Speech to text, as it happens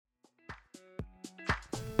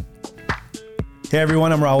Hey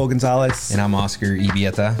everyone, I'm Raul Gonzalez. And I'm Oscar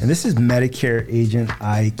Ibieta. And this is Medicare Agent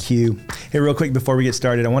IQ. Hey, real quick before we get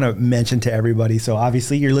started, I want to mention to everybody, so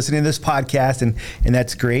obviously you're listening to this podcast and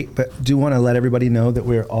that's great, but do want to let everybody know that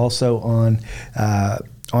we're also on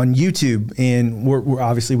YouTube, and we're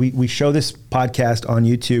obviously we show this podcast on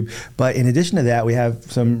YouTube, but in addition to that, we have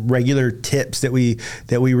some regular tips that we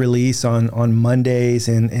release on Mondays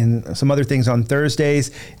and some other things on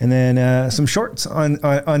Thursdays, and then some shorts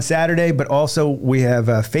on Saturday. But also we have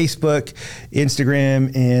Facebook,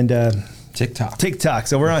 Instagram, and TikTok.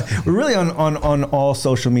 So we're really on all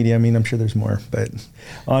social media. I mean, I'm sure there's more, but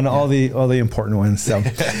on all the important ones. So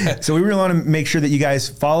we really want to make sure that you guys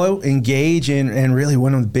follow, engage, and really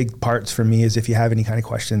one of the big parts for me is if you have any kind of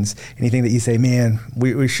questions, anything that you say, man,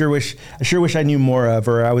 I sure wish I knew more of,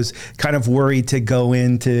 or I was kind of worried to go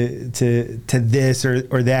into this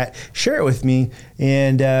or that, share it with me.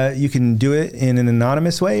 And you can do it in an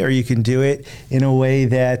anonymous way, or you can do it in a way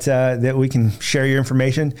that we can share your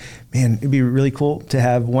information. Man, it'd be really cool to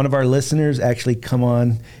have one of our listeners actually come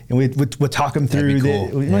on, and we'll talk them through. That'd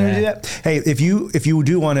be cool. You want to do that? Hey, if you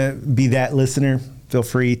do want to be that listener, feel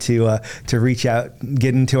free to reach out,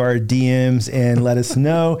 get into our DMs, and let us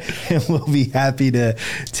know, and we'll be happy to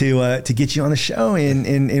get you on the show,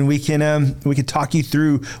 and we can talk you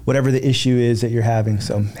through whatever the issue is that you're having.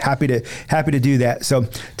 So happy to do that. So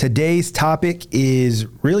today's topic is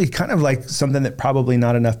really kind of like something that probably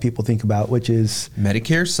not enough people think about, which is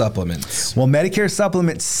Medicare supplements. Well, Medicare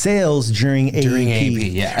supplement sales during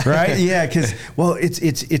AEP, yeah, right, yeah, because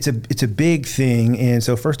it's a big thing, and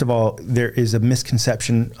so first of all, there is a misconception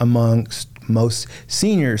amongst most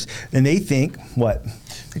seniors, and they think what?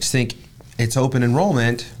 I just think it's open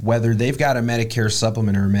enrollment, whether they've got a Medicare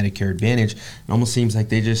Supplement or a Medicare Advantage. It almost seems like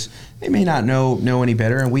they may not know any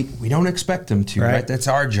better, and we don't expect them to, right? That's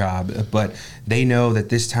our job, but they know that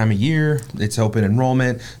this time of year it's open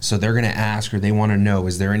enrollment, so they're going to ask, or they want to know,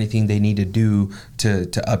 is there anything they need to do to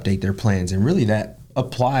update their plans? And really that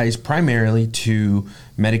applies primarily to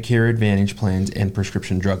Medicare Advantage plans and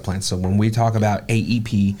prescription drug plans. So when we talk about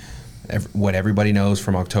AEP, what everybody knows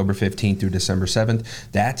from October 15th through December 7th,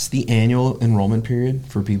 that's the annual enrollment period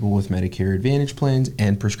for people with Medicare Advantage plans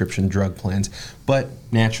and prescription drug plans. But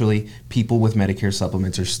naturally, people with Medicare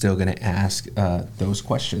supplements are still going to ask those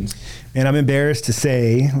questions. And I'm embarrassed to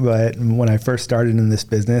say, but when I first started in this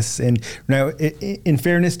business, and now in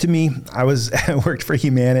fairness to me, I worked for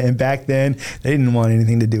Humana, and back then they didn't want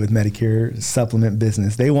anything to do with Medicare supplement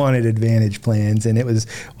business. They wanted Advantage plans, and it was,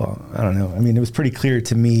 well, I don't know. I mean, it was pretty clear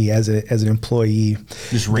to me as an employee.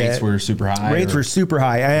 Just rates were super high. Rates were super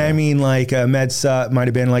high. Yeah. I mean, like Med Sup might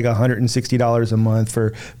have been like $160 a month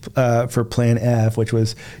for Plan F, which was,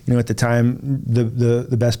 at the time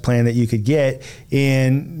the best plan that you could get,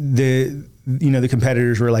 and the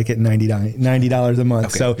competitors were like at $90 a month.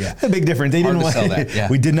 Okay, so a big difference. They didn't want that. Yeah.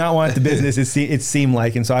 We did not want the business. It seemed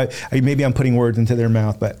like, and so maybe I'm putting words into their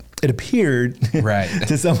mouth, but it appeared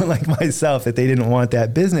to someone like myself that they didn't want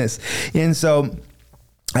that business, and so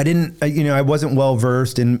I wasn't well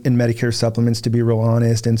versed in Medicare supplements, to be real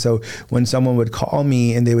honest. And so when someone would call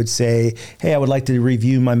me and they would say, hey, I would like to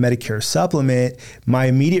review my Medicare supplement, my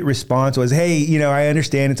immediate response was, hey, I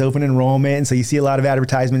understand it's open enrollment. And so you see a lot of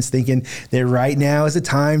advertisements thinking that right now is the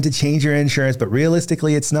time to change your insurance, but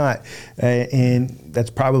realistically it's not. And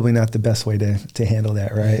that's probably not the best way to handle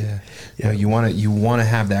that, right? Yeah. No, you want to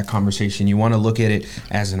have that conversation. You want to look at it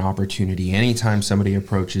as an opportunity. Anytime somebody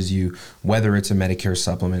approaches you, whether it's a Medicare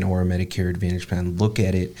supplement or a Medicare Advantage plan, look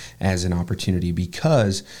at it as an opportunity,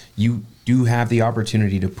 because you do have the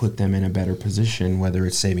opportunity to put them in a better position, whether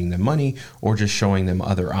it's saving them money or just showing them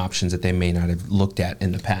other options that they may not have looked at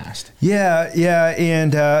in the past. Yeah.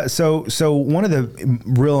 And so one of the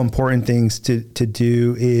real important things to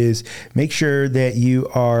do is make sure that you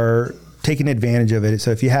are taking advantage of it.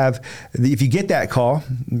 So if you get that call,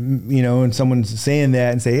 and someone's saying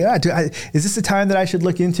that and say, is this the time that I should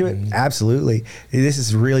look into it? Mm-hmm. Absolutely. This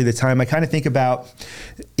is really the time. I kind of think about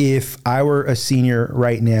if I were a senior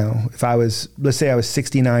right now, let's say I was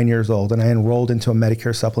 69 years old and I enrolled into a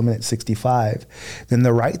Medicare supplement at 65, then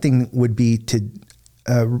the right thing would be to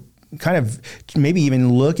kind of maybe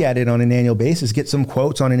even look at it on an annual basis, get some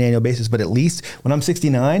quotes on an annual basis. But at least when I'm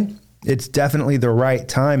 69, it's definitely the right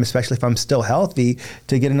time, especially if I'm still healthy,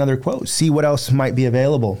 to get another quote, see what else might be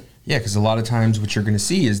available. Yeah, because a lot of times what you're going to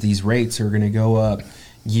see is these rates are going to go up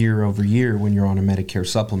year over year when you're on a Medicare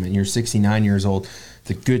supplement. You're 69 years old.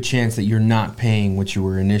 The good chance that you're not paying what you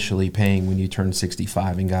were initially paying when you turned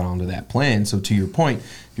 65 and got onto that plan. So to your point,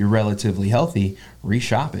 if you're relatively healthy,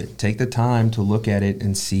 reshop it. Take the time to look at it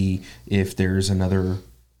and see if there's another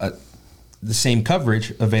the same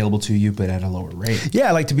coverage available to you, but at a lower rate. Yeah,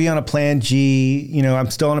 I like to be on a plan G. I'm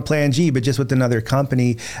still on a plan G, but just with another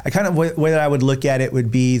company. I kind of, way that I would look at it would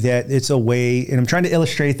be that it's a way, and I'm trying to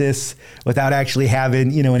illustrate this without actually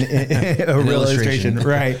having, a real illustration.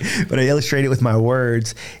 Right. But I illustrate it with my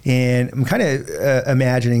words. And I'm kind of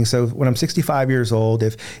imagining, so when I'm 65 years old,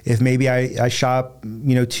 if maybe I shop,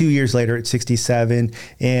 2 years later at 67,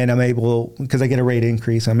 and I'm able, because I get a rate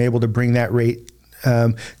increase, I'm able to bring that rate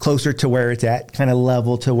closer to where it's at, kind of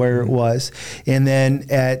level to where it was. And then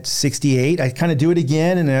at 68, I kind of do it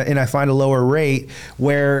again, and I find a lower rate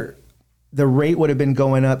where the rate would have been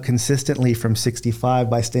going up consistently from 65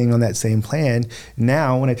 by staying on that same plan.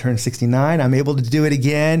 Now, when I turn 69, I'm able to do it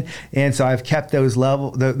again. And so I've kept those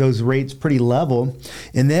rates pretty level.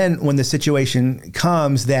 And then when the situation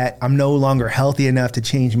comes that I'm no longer healthy enough to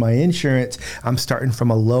change my insurance, I'm starting from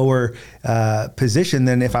a lower position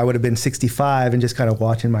than if I would have been 65 and just kind of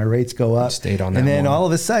watching my rates go up. Stayed on that. And then all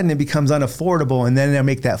of a sudden it becomes unaffordable. And then I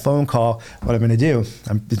make that phone call. What I'm going to do?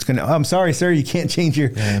 I'm sorry, sir, you can't change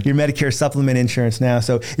your Medicare Supplement insurance now.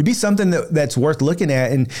 So it'd be something that's worth looking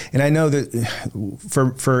at. And I know that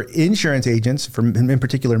for insurance agents, in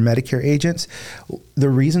particular Medicare agents, the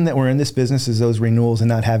reason that we're in this business is those renewals and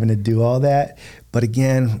not having to do all that. But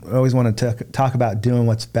again, I always want to talk about doing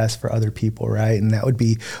what's best for other people, right? And that would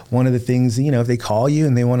be one of the things, if they call you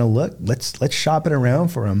and they want to look, let's shop it around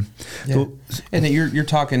for them. Yeah. And you're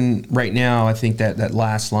talking right now, I think that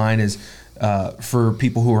last line is for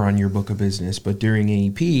people who are on your book of business. But during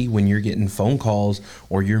AEP, when you're getting phone calls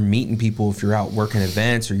or you're meeting people, if you're out working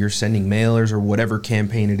events or you're sending mailers or whatever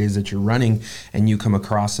campaign it is that you're running, and you come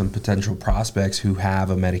across some potential prospects who have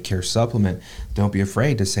a Medicare supplement, don't be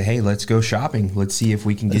afraid to say, hey, let's go shopping. Let's see if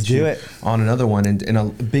we can get you on another one. And a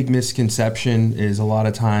big misconception is a lot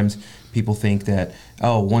of times people think that,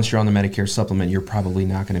 once you're on the Medicare supplement, you're probably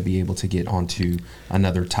not going to be able to get onto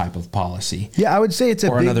another type of policy. Yeah, I would say it's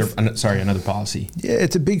another policy. Yeah,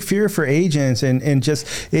 it's a big fear for agents, and just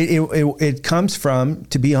it comes from,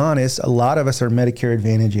 to be honest, a lot of us are Medicare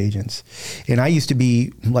Advantage agents, and I used to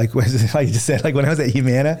be like you just said, like when I was at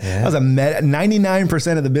Humana, I was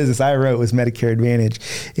 99% of the business I wrote was Medicare Advantage,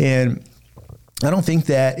 and I don't think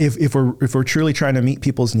that if we're truly trying to meet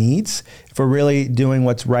people's needs, if we're really doing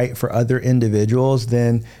what's right for other individuals,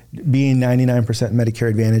 then being 99% Medicare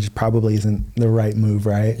Advantage probably isn't the right move,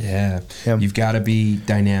 right? Yeah. You've got to be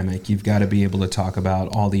dynamic. You've got to be able to talk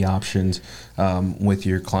about all the options with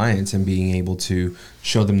your clients and being able to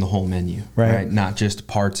show them the whole menu, right? Not just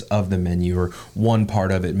parts of the menu or one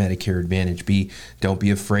part of it, Medicare Advantage. Don't be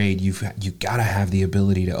afraid. You've got to have the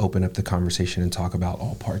ability to open up the conversation and talk about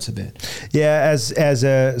all parts of it. Yeah,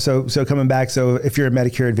 so coming back, so if you're a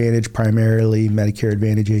Medicare Advantage, primarily Medicare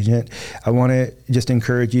Advantage agent, I want to just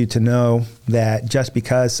encourage you to know that just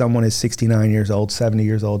because someone is 69 years old, 70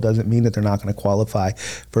 years old, doesn't mean that they're not going to qualify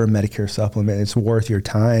for a Medicare supplement. It's worth your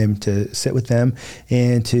time to sit with them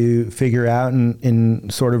and to figure out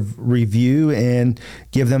and sort of review and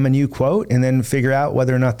give them a new quote, and then figure out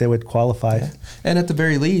whether or not they would qualify. Yeah. And at the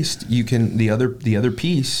very least, you can, the other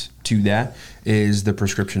piece to that is the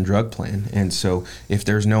prescription drug plan. And so if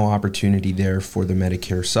there's no opportunity there for the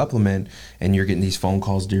Medicare supplement and you're getting these phone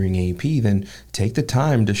calls during AEP, then take the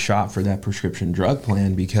time to shop for that prescription drug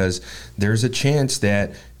plan, because there's a chance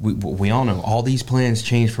that we all know all these plans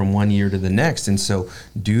change from one year to the next. And so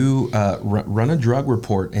run a drug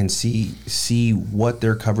report and see what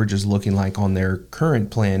their coverage is looking like on their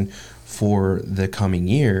current plan for the coming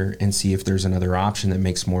year, and see if there's another option that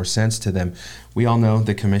makes more sense to them. We all know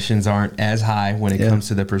the commissions aren't as high when it comes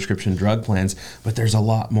to the prescription drug plans, but there's a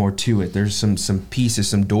lot more to it. There's some pieces,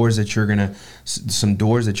 some doors that you're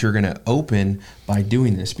gonna open by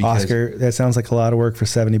doing this. Because Oscar, that sounds like a lot of work for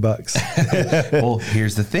 $70. Well,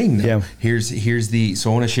 here's the thing, though. Yeah. Here's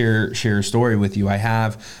so I want to share a story with you. I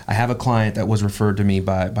have a client that was referred to me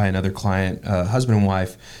by another client, husband and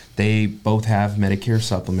wife. They both have Medicare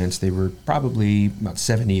supplements. They were probably about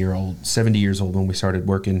 70 years old when we started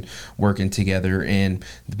working together, and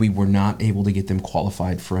we were not able to get them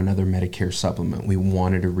qualified for another Medicare supplement. We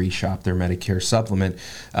wanted to reshop their Medicare supplement,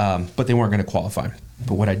 but they weren't going to qualify.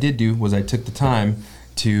 But what I did do was I took the time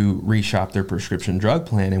to reshop their prescription drug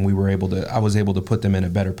plan, and I was able to put them in a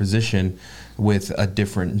better position with a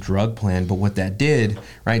different drug plan. But what that did,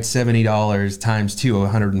 right, $70 times 2,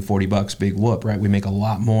 $140, big whoop, right? We make a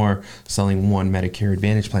lot more selling one Medicare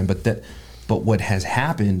Advantage plan. But what has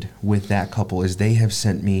happened with that couple is they have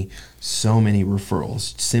sent me so many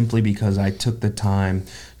referrals simply because I took the time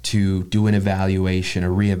to do a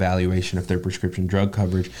reevaluation of their prescription drug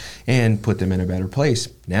coverage and put them in a better place.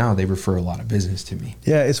 now they refer a lot of business to me.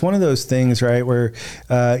 Yeah, it's one of those things, right, where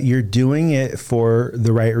you're doing it for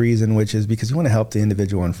the right reason, which is because you want to help the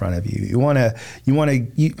individual in front of you.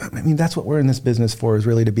 I mean, that's what we're in this business for, is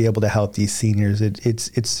really to be able to help these seniors.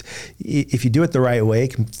 It's if you do it the right way,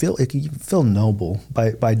 it can feel noble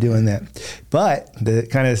by doing that. But the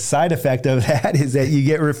kind of side effect of that is that you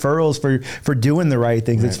get referrals for doing the right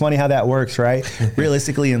things. Right. It's funny how that works, right?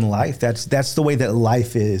 Realistically in life, that's the way that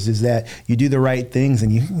life is that you do the right things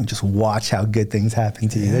and you can just watch how good things happen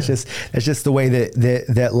to you. That's just the way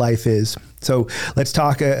that life is. So let's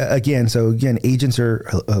talk again. So again, agents are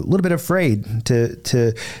a little bit afraid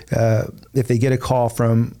to if they get a call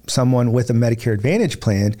from someone with a Medicare Advantage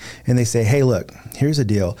plan and they say, hey, look, here's the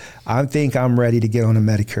deal. I think I'm ready to get on a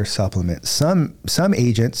Medicare supplement. Some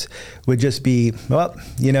agents would just be, well,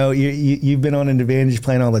 you've been on an Advantage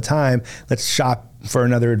plan all the time. Let's shop for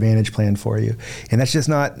another Advantage plan for you. And that's just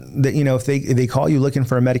not that, if they call you looking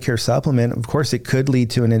for a Medicare supplement, of course it could lead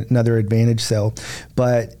to another Advantage sale,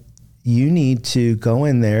 but you need to go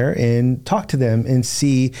in there and talk to them and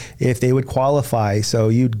see if they would qualify. So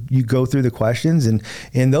you go through the questions, and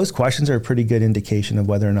those questions are a pretty good indication of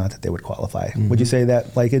whether or not that they would qualify. Mm-hmm. Would you say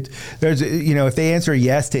that? Like there's if they answer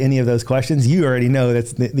yes to any of those questions, you already know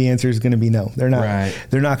that the answer is going to be no. They're not. Right.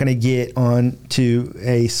 They're not going to get on to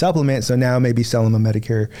a supplement. So now maybe sell them a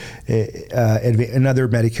Medicare, another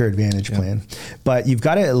Medicare Advantage plan. But you've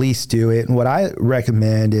got to at least do it. And what I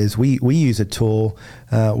recommend is we use a tool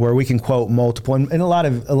where we can quote multiple, and a lot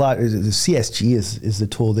of CSG is the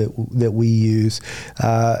tool that we use,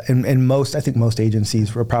 and I think most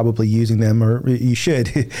agencies are probably using them, or you should.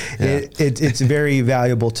 It's a very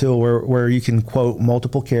valuable tool where you can quote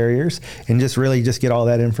multiple carriers and just get all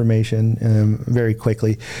that information very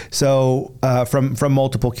quickly. So from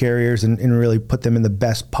multiple carriers and really put them in the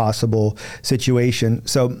best possible situation.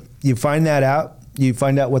 So you find that out. You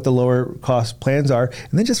find out what the lower cost plans are,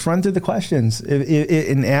 and then just run through the questions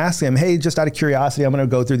and ask them, hey, just out of curiosity, I'm going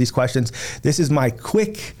to go through these questions. This is my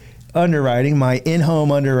quick underwriting, my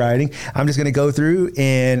in-home underwriting. I'm just going to go through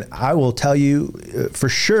and I will tell you for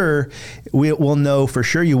sure, we'll know for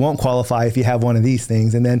sure you won't qualify if you have one of these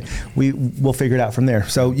things. And then we'll figure it out from there.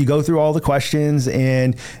 So you go through all the questions,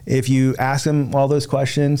 and if you ask them all those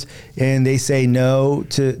questions and they say no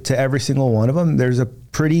to every single one of them, there's a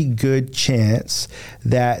pretty good chance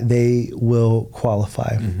that they will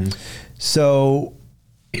qualify. Mm-hmm. So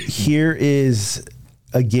here is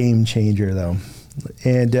a game changer though.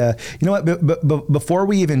 And you know what, but before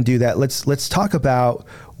we even do that, let's talk about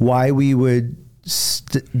why we would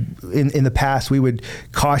in the past we would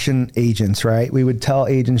caution agents, right? We would tell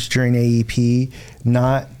agents during AEP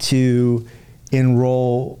not to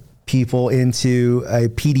enroll people into a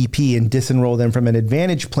PDP and disenroll them from an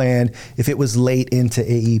Advantage plan if it was late into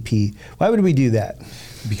AEP. Why would we do that?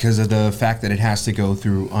 Because of the fact that it has to go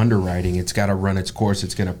through underwriting. It's got to run its course.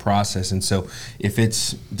 It's going to process. And so if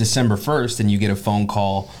it's December 1st and you get a phone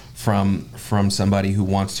call from somebody who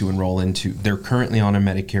wants to enroll into, they're currently on a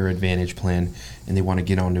Medicare Advantage plan and they want to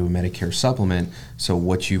get onto a Medicare supplement. So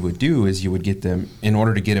what you would do is you would get them, in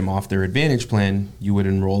order to get them off their Advantage plan, you would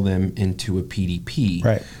enroll them into a PDP.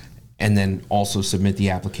 Right. And then also submit the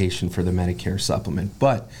application for the Medicare supplement.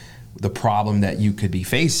 But the problem that you could be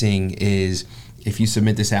facing is if you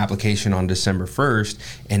submit this application on December 1st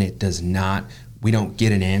and it does not, we don't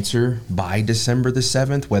get an answer by December the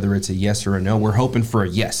 7th, whether it's a yes or a no. We're hoping for a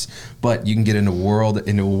yes, but you can get in a world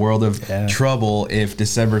of trouble if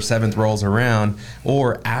December 7th rolls around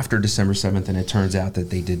or after December 7th and it turns out that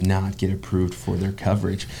they did not get approved for their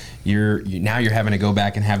coverage. Now you're having to go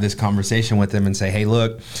back and have this conversation with them and say, hey,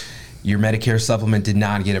 look, your Medicare supplement did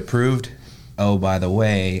not get approved. Oh, by the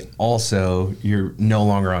way, also, you're no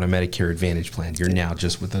longer on a Medicare Advantage plan. You're now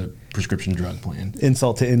just with a prescription drug plan.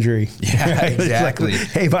 Insult to injury. Yeah, right? Exactly. Like,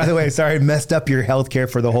 hey, by the way, sorry, I messed up your health care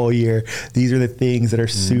for the whole year. These are the things that are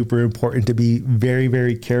super important to be very,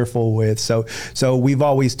 very careful with. So we've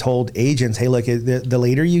always told agents, hey, look, the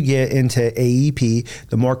later you get into AEP,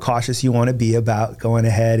 the more cautious you want to be about going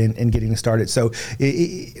ahead and getting started. So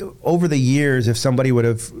over the years, if somebody would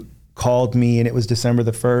have called me and it was December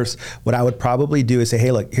the 1st, what I would probably do is say,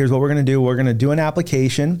 hey, look, here's what we're going to do. We're going to do an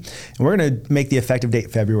application and we're going to make the effective date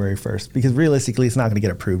February 1st, because realistically it's not going to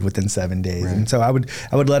get approved within 7 days. Right. And so I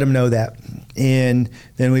would let them know that, and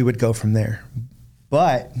then we would go from there.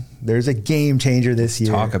 But there's a game changer this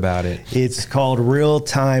year. Talk about it. It's called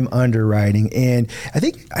real-time underwriting. And I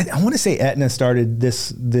think, I want to say Aetna started this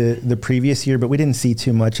the previous year, but we didn't see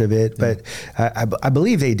too much of it. But I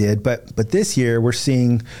believe they did. But this year, we're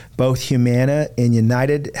seeing both Humana and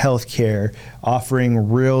United Healthcare offering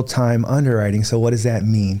real-time underwriting. So what does that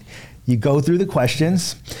mean? You go through the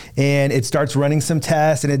questions, and it starts running some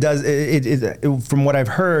tests, and it does. From what I've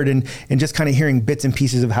heard, and just kind of hearing bits and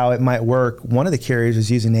pieces of how it might work, one of the carriers is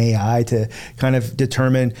using AI to kind of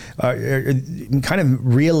determine, kind of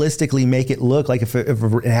realistically make it look like if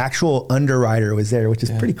an actual underwriter was there, which is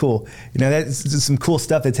pretty cool. That's some cool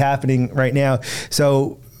stuff that's happening right now.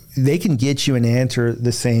 So they can get you an answer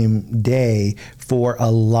the same day for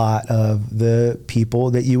a lot of the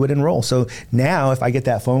people that you would enroll. So now if I get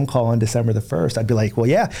that phone call on December the 1st, I'd be like, well,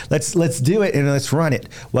 yeah, let's do it and let's run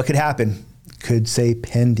it. What could happen? Could say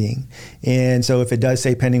pending. And so if it does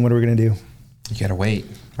say pending, what are we going to do? You got to wait.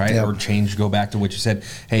 Right? Yep. Or go back to what you said.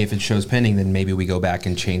 Hey, if it shows pending, then maybe we go back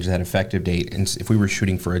and change that effective date. And if we were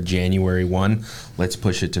shooting for a January 1, let's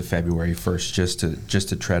push it to February 1st just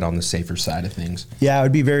to tread on the safer side of things. Yeah, I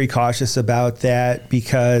would be very cautious about that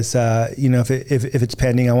because, if it's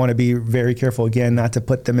pending, I want to be very careful, again, not to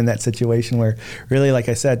put them in that situation where really, like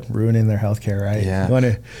I said, ruining their healthcare, right?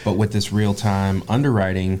 Yeah. But with this real-time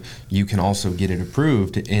underwriting, you can also get it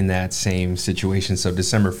approved in that same situation. So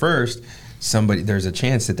December 1st, there's a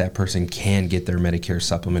chance that person can get their Medicare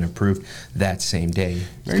supplement approved that same day.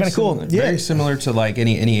 It's kind of cool. Very similar to like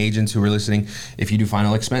any agents who are listening. If you do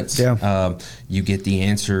final expense, you get the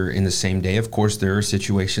answer in the same day. Of course, there are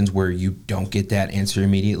situations where you don't get that answer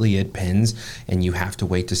immediately. It pens, and you have to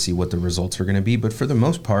wait to see what the results are going to be. But for the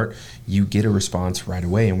most part, you get a response right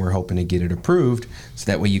away, and we're hoping to get it approved so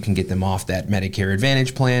that way you can get them off that Medicare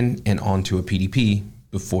Advantage plan and onto a PDP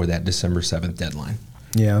before that December 7th deadline.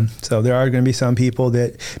 Yeah, so there are going to be some people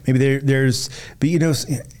that maybe there's, but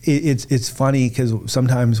it's funny because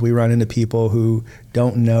sometimes we run into people who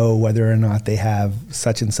don't know whether or not they have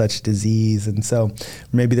such and such disease, and so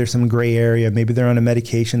maybe there's some gray area. Maybe they're on a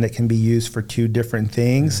medication that can be used for two different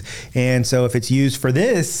things, and so if it's used for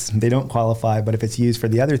this, they don't qualify, but if it's used for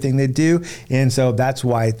the other thing, they do, and so that's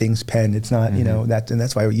why things pen. It's not, and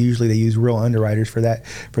that's why usually they use real underwriters for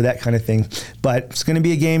that kind of thing. But it's going to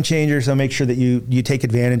be a game changer, so make sure that you take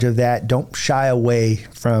advantage of that. Don't shy away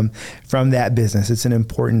from that business. It's an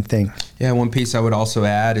important thing. Yeah, one piece I would also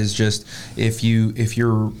add is just if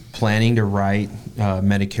you're planning to write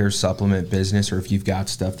Medicare supplement business, or if you've got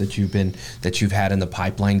stuff that you've had in the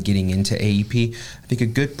pipeline getting into AEP, I think a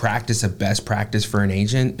good practice, a best practice for an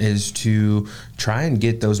agent is to try and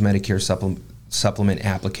get those Medicare supplement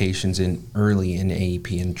applications in early in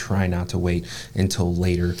AEP and try not to wait until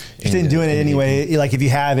later. Just in doing it anyway, like if you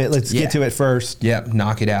have it, let's get to it first. Yeah,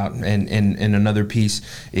 knock it out. And another piece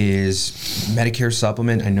is Medicare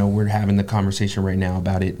Supplement. I know we're having the conversation right now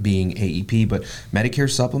about it being AEP, but Medicare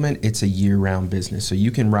Supplement, it's a year-round business. So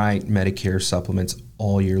you can write Medicare Supplements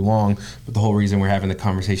all year long, but the whole reason we're having the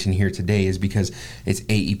conversation here today is because it's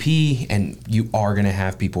AEP, and you are going to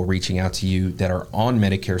have people reaching out to you that are on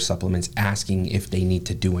Medicare supplements asking if they need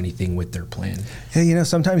to do anything with their plan. Hey,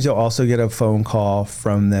 sometimes you'll also get a phone call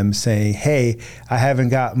from them saying, hey, I haven't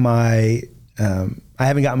got my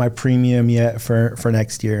premium yet for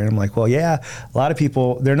next year. And I'm like, well, yeah, a lot of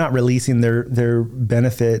people, they're not releasing their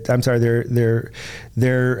benefit. I'm sorry, their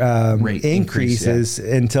rate increases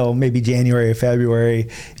until maybe January or February.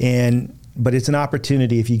 But it's an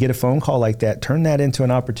opportunity. If you get a phone call like that, turn that into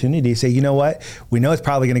an opportunity. Say, you know what? We know it's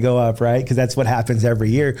probably going to go up, right? Because that's what happens every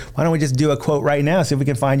year. Why don't we just do a quote right now, see if we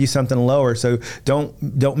can find you something lower? So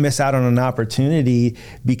don't miss out on an opportunity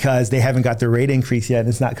because they haven't got their rate increase yet and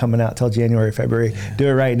it's not coming out till January, February. Yeah. Do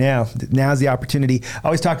it right now. Now's the opportunity. I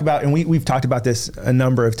always talk about, and we've talked about this a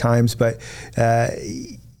number of times, but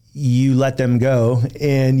you let them go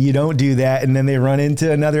and you don't do that, and then they run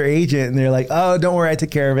into another agent and they're like, oh, don't worry, I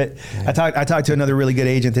took care of it. Yeah. I talked to another really good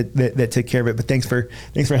agent that took care of it, but thanks for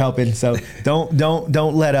helping. So don't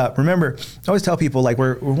let up. Remember, I always tell people, like,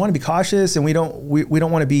 we want to be cautious, and we don't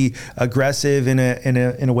want to be aggressive in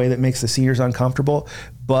a way that makes the seniors uncomfortable,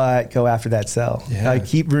 but go after that sell. Yeah.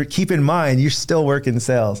 Keep in mind, you're still working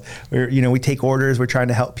sales. We take orders, we're trying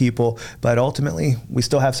to help people, but ultimately we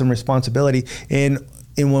still have some responsibility. And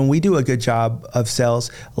when we do a good job of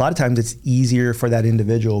sales, a lot of times it's easier for that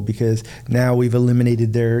individual because now we've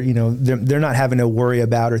eliminated they're not having to worry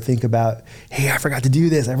about or think about, hey, I forgot to do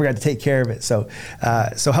this, I forgot to take care of it. So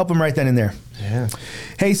help them right then and there. Yeah.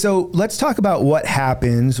 Hey, so let's talk about what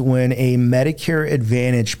happens when a Medicare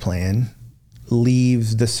Advantage plan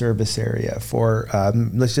leaves the service area for,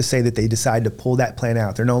 let's just say that they decide to pull that plan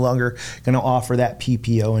out. They're no longer going to offer that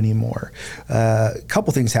PPO anymore. A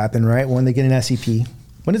couple things happen, right? One, they get an SEP.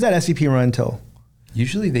 When does that SEP run till?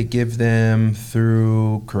 Usually they give them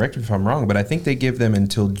through, correct me if I'm wrong, but I think they give them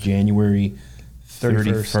until January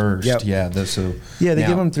 31st. Yep. Yeah. They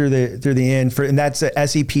give them through the end and that's a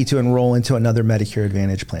SEP to enroll into another Medicare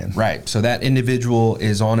Advantage plan. Right. So that individual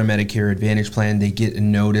is on a Medicare Advantage plan. They get a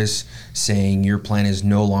notice saying your plan is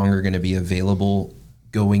no longer going to be available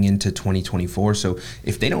going into 2024. So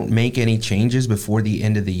if they don't make any changes before the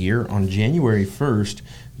end of the year, on January 1st,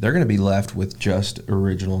 they're going to be left with just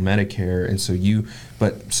original Medicare. And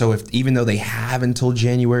so if even though they have until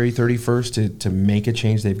January 31st to make a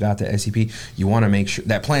change, they've got the SEP, you want to make sure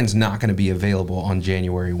that plan's not going to be available on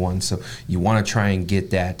January 1. So you want to try and get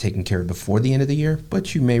that taken care of before the end of the year,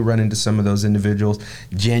 but you may run into some of those individuals.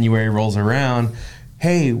 January rolls around.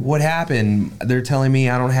 Hey, what happened? They're telling me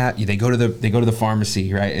I don't have. They go to the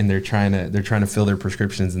pharmacy, right? And they're trying to fill their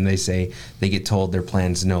prescriptions, and they get told their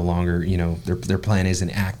plan's no longer, their plan isn't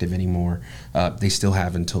active anymore. They still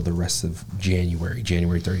have until the rest of January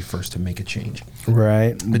 31st to make a change.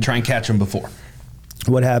 Right. To try and catch them before.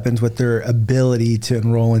 What happens with their ability to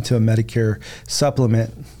enroll into a Medicare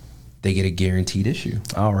supplement? They get a guaranteed issue.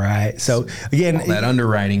 All right. So again, all that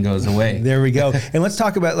underwriting goes away. There we go. And let's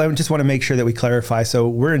talk about, I just want to make sure that we clarify. So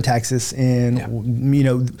we're in Texas and,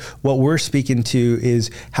 what we're speaking to is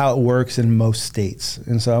how it works in most states.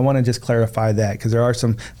 And so I want to just clarify that because there are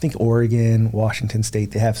some, I think Oregon, Washington State,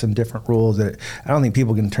 they have some different rules that I don't think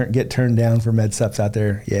people can get turned down for med sups out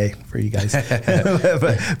there. Yay for you guys.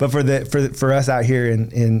 but for us out here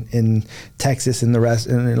in Texas and the rest,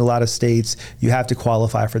 and in a lot of states, you have to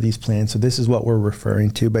qualify for these plans. So this is what we're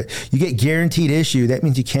referring to, but you get guaranteed issue. That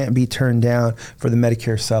means you can't be turned down for the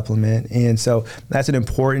Medicare supplement. And so that's an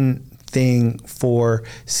important thing for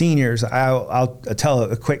seniors. I'll tell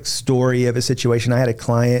a quick story of a situation. I had a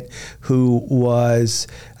client who was,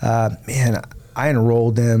 I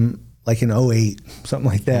enrolled them like in 08, something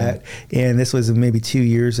like that. And this was maybe 2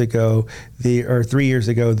 years ago, 3 years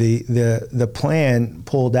ago, the plan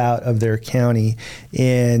pulled out of their county.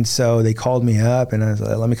 And so they called me up and I was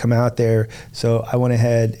like, let me come out there. So I went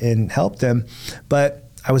ahead and helped them. But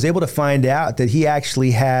I was able to find out that he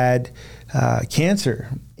actually had cancer,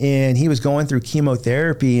 and he was going through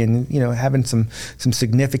chemotherapy and, having some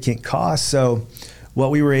significant costs. So what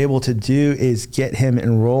we were able to do is get him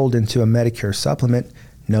enrolled into a Medicare supplement.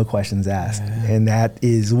 No questions asked. And that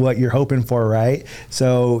is what you're hoping for, right?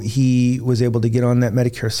 So he was able to get on that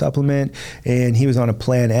Medicare supplement, and he was on a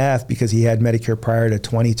Plan F because he had Medicare prior to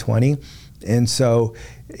 2020. And so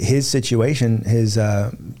his situation,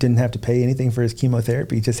 didn't have to pay anything for his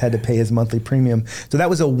chemotherapy. He just had to pay his monthly premium. So that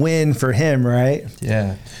was a win for him, right?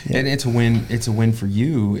 Yeah. And it's a win. It's a win for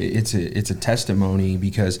you. It's a testimony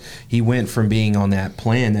because he went from being on that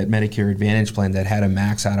plan, that Medicare Advantage plan that had a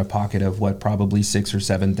max out of pocket of probably $6,000 or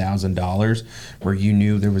 $7,000, where you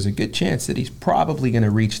knew there was a good chance that he's probably going to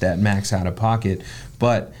reach that max out of pocket,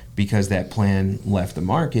 but because that plan left the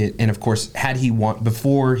market, and of course,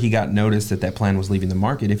 before he got noticed that plan was leaving the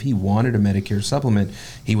market, if he wanted a Medicare supplement,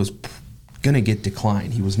 he was going to get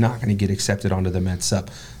declined. He was not going to get accepted onto the Med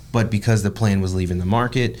Sup. But because the plan was leaving the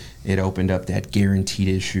market, it opened up that guaranteed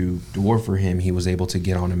issue door for him. He was able to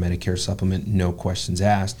get on a Medicare supplement, no questions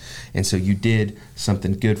asked. And so you did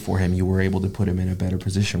something good for him. You were able to put him in a better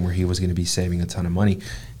position where he was going to be saving a ton of money.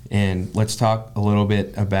 And let's talk a little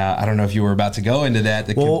bit about, I don't know if you were about to go into that.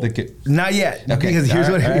 Not yet. Okay. Because here's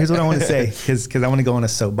what I want to say, because I want to go on a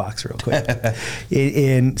soapbox real quick.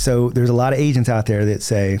 And so there's a lot of agents out there that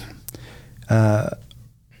say,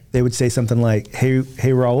 they would say something like, hey,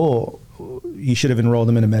 Raul, you should have enrolled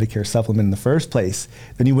him in a Medicare supplement in the first place.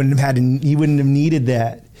 Then you wouldn't have needed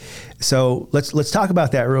that. So let's talk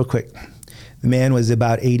about that real quick. The man was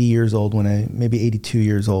about 80 years old maybe 82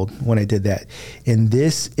 years old when I did that. And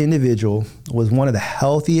this individual was one of the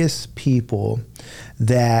healthiest people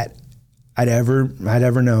that I'd ever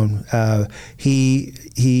known.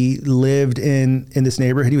 He lived in this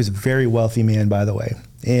neighborhood. He was a very wealthy man, by the way.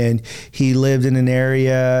 And he lived in an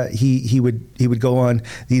area. He would go on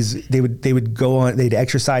these. They would go on. They'd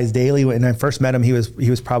exercise daily. When I first met him, he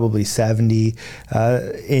was probably 70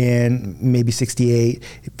 and maybe 68.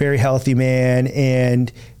 Very healthy man.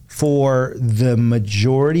 And for the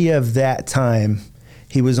majority of that time,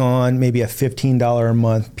 he was on maybe a $15 a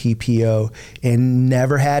month PPO and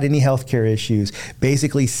never had any healthcare issues.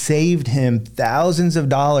 Basically saved him thousands of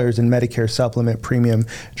dollars in Medicare supplement premium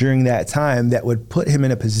during that time that would put him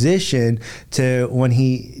in a position to, when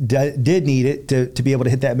he did need it, to be able to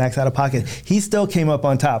hit that max out of pocket. He still came up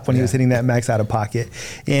on top when he was hitting that max out of pocket.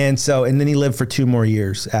 And then he lived for 2 more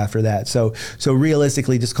years after that. So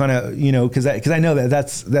realistically, just kind of, because I know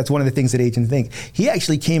that's one of the things that agents think. He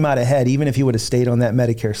actually came out ahead, even if he would have stayed on that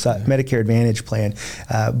Medicare Advantage plan.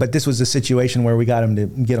 But this was a situation where we got him to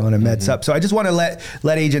get on a Med Sup. So I just want to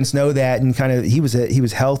let agents know that, and kind of he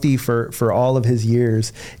was healthy for all of his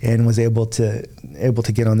years and was able to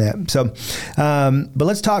get on that. So, but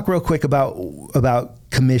let's talk real quick about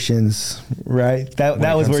commissions, right?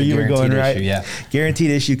 That was where you were going, right? Issue, yeah.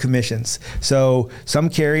 Guaranteed issue commissions. So some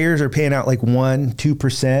carriers are paying out like 1%,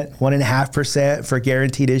 2%, 1.5% for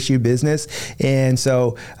guaranteed issue business. And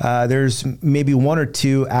so there's maybe one or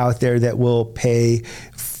two out there that will pay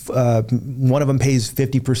one of them pays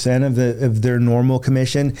 50% of their normal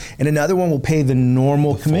commission, and another one will pay the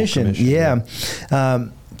normal commission. Yeah.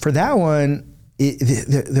 For that one,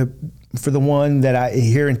 for the one that I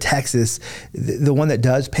here in Texas, the one that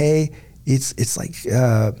does pay, it's like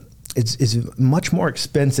it's much more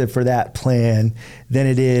expensive for that plan than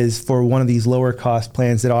it is for one of these lower cost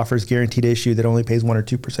plans that offers guaranteed issue that only pays 1 or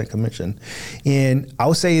 2% commission. And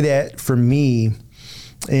I'll say that for me,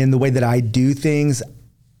 in the way that I do things,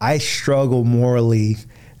 I struggle morally,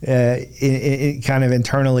 kind of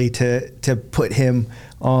internally, to put him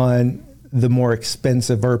on the more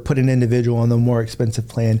expensive, or put an individual on the more expensive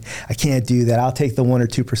plan. I can't do that. I'll take the 1 or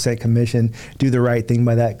 2% commission, do the right thing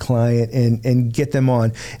by that client, and get them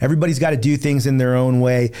on. Everybody's got to do things in their own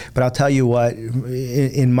way, but I'll tell you what,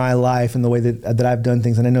 in my life and the way that I've done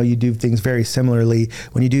things, and I know you do things very similarly,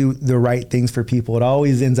 when you do the right things for people, it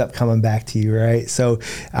always ends up coming back to you, right? So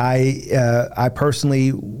I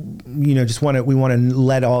personally, we want to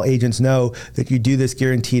let all agents know that you do this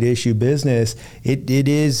guaranteed issue business.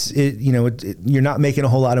 You're not making a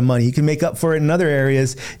whole lot of money. You can make up for it in other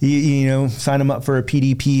areas. You sign them up for a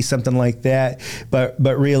PDP, something like that. But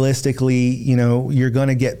realistically, you're going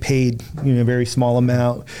to get paid a very small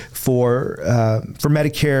amount for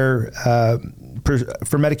Medicare.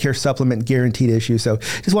 For Medicare Supplement guaranteed issue. So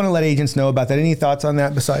just want to let agents know about that. Any thoughts on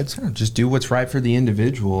that besides? Just do what's right for the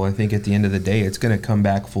individual. I think at the end of the day, it's going to come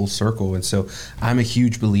back full circle. And so I'm a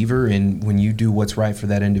huge believer in when you do what's right for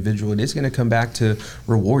that individual, it is going to come back to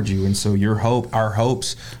reward you. And so our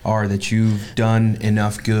hopes are that you've done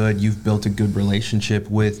enough good, you've built a good relationship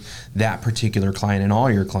with that particular client and all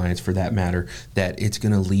your clients for that matter, that it's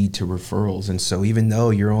going to lead to referrals. And so even though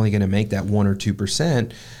you're only going to make that 1 or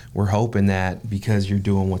 2%, we're hoping that because you're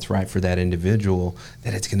doing what's right for that individual,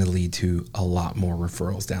 that it's going to lead to a lot more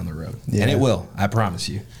referrals down the road. Yeah. And it will, I promise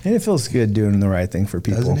you. And it feels good doing the right thing for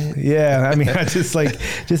people. Doesn't it? Yeah. I mean, I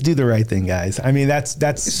just do the right thing, guys. I mean, that's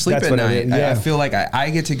sleep that's at what night. I feel like I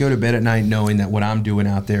get to go to bed at night knowing that what I'm doing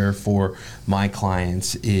out there for my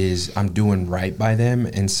clients is I'm doing right by them.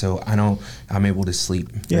 And so I'm able to sleep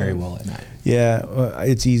very well at night. Yeah.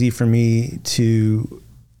 It's easy for me to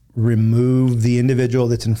remove the individual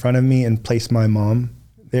that's in front of me and place my mom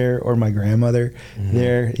there or my grandmother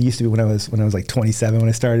there. It used to be when I was like 27 when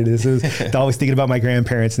I started this. It was always thinking about my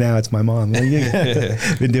grandparents. Now it's my mom.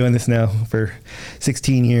 Been doing this now for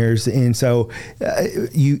 16 years, and so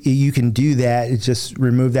you can do that. It's just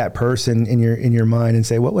remove that person in your mind and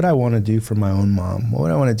say, what would I want to do for my own mom? What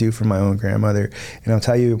would I want to do for my own grandmother? And I'll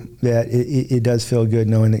tell you that it does feel good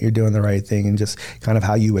knowing that you're doing the right thing, and just kind of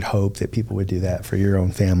how you would hope that people would do that for your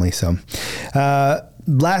own family. So.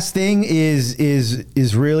 Last thing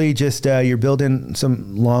is really just you're building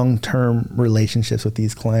some long-term relationships with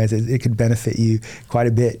these clients. It could benefit you quite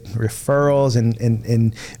a bit. Referrals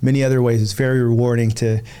and many other ways. It's very rewarding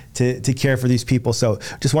to care for these people. So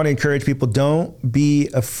just want to encourage people, don't be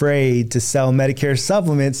afraid to sell Medicare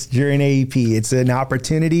supplements during AEP. It's an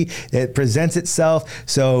opportunity that presents itself.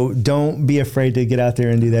 So don't be afraid to get out there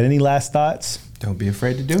and do that. Any last thoughts? Don't be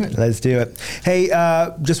afraid to do it. Let's do it. Hey,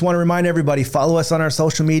 just want to remind everybody, follow us on our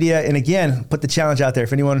social media. And again, put the challenge out there.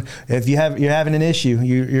 If you're having an issue,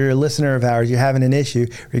 you're a listener of ours, you're having an issue,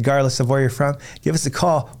 regardless of where you're from, give us a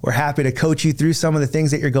call. We're happy to coach you through some of the things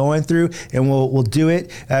that you're going through, and we'll do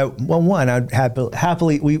it. I'd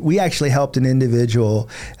happily, we actually helped an individual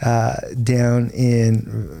down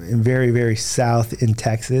in very, very south in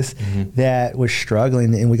Texas that was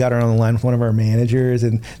struggling, and we got her on the line with one of our managers,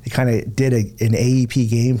 and they kind of did an AEP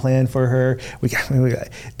game plan for her. We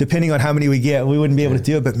depending on how many we get, we wouldn't be able to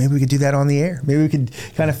do it, but maybe we could do that on the air. Maybe we could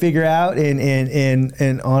kind of figure out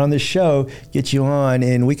and on the show get you on,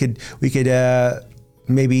 and we could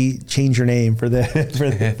maybe change your name for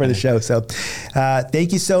the show. So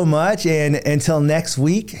thank you so much, and until next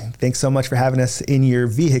week, thanks so much for having us in your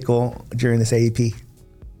vehicle during this AEP.